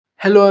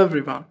Hello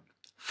everyone.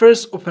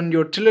 First open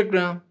your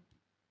Telegram.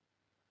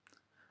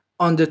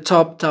 On the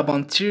top, tap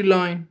on three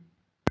line.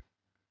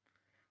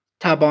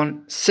 Tap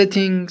on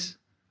settings.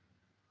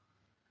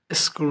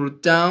 Scroll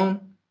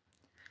down.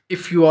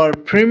 If you are a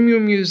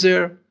premium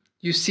user,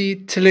 you see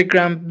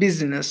Telegram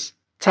business.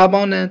 Tap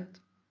on it.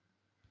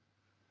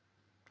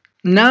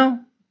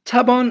 Now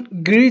tap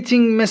on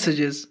greeting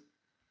messages.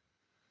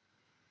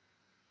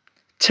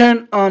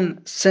 Turn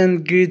on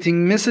send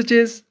greeting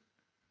messages.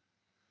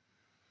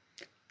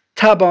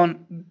 Tap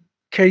on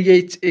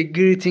create a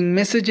greeting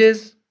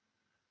messages.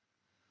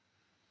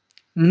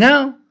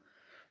 Now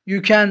you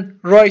can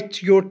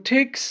write your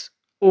text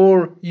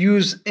or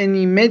use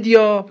any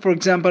media, for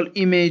example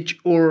image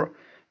or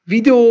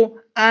video,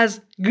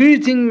 as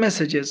greeting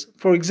messages.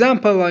 For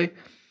example, I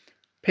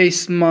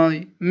paste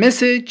my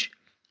message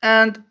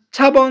and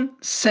tap on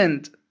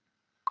send.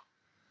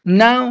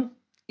 Now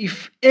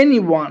if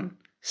anyone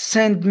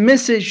send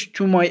message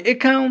to my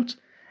account,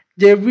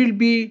 they will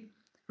be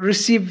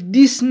receive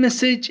this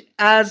message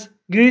as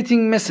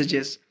greeting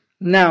messages.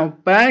 Now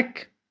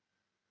back.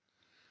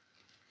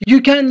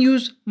 You can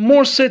use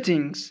more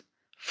settings.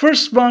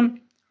 First one,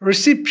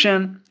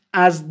 reception.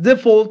 As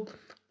default,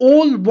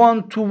 all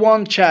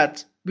one-to-one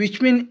chat,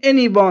 which means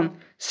anyone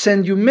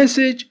send you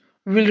message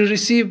will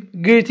receive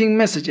greeting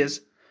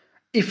messages.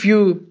 If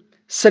you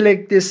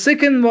select the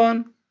second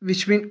one,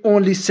 which means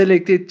only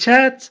selected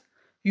chats,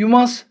 you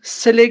must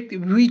select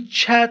which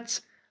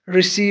chats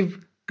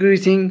receive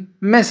greeting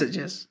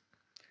messages.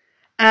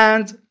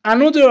 And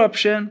another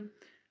option,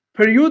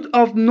 period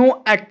of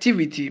no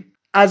activity.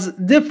 As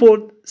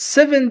default,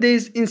 7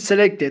 days in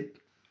selected,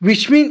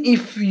 which means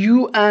if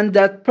you and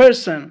that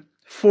person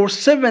for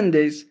 7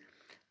 days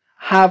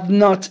have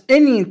not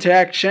any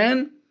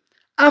interaction,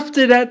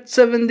 after that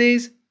 7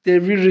 days they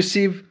will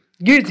receive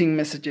greeting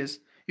messages.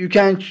 You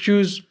can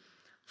choose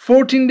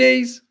 14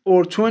 days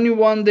or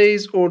 21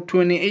 days or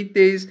 28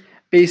 days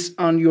based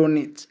on your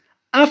needs.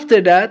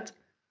 After that,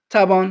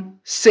 tap on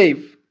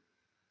save.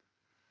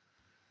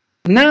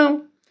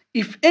 Now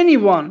if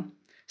anyone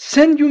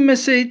send you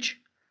message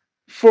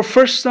for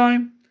first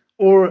time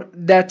or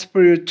that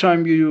period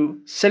time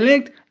you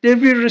select, they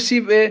will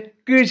receive a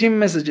greeting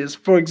messages.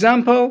 For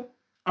example,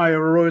 I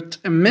wrote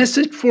a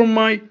message for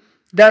my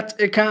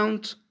that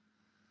account,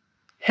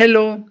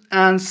 hello,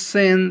 and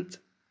send.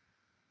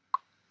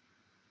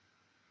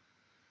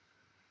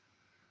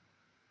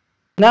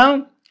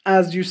 Now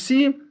as you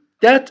see,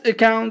 that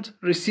account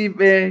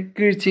receive a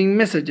greeting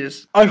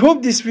messages. I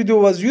hope this video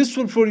was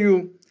useful for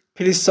you.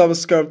 Please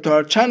subscribe to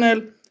our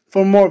channel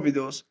for more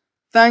videos.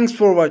 Thanks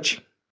for watching.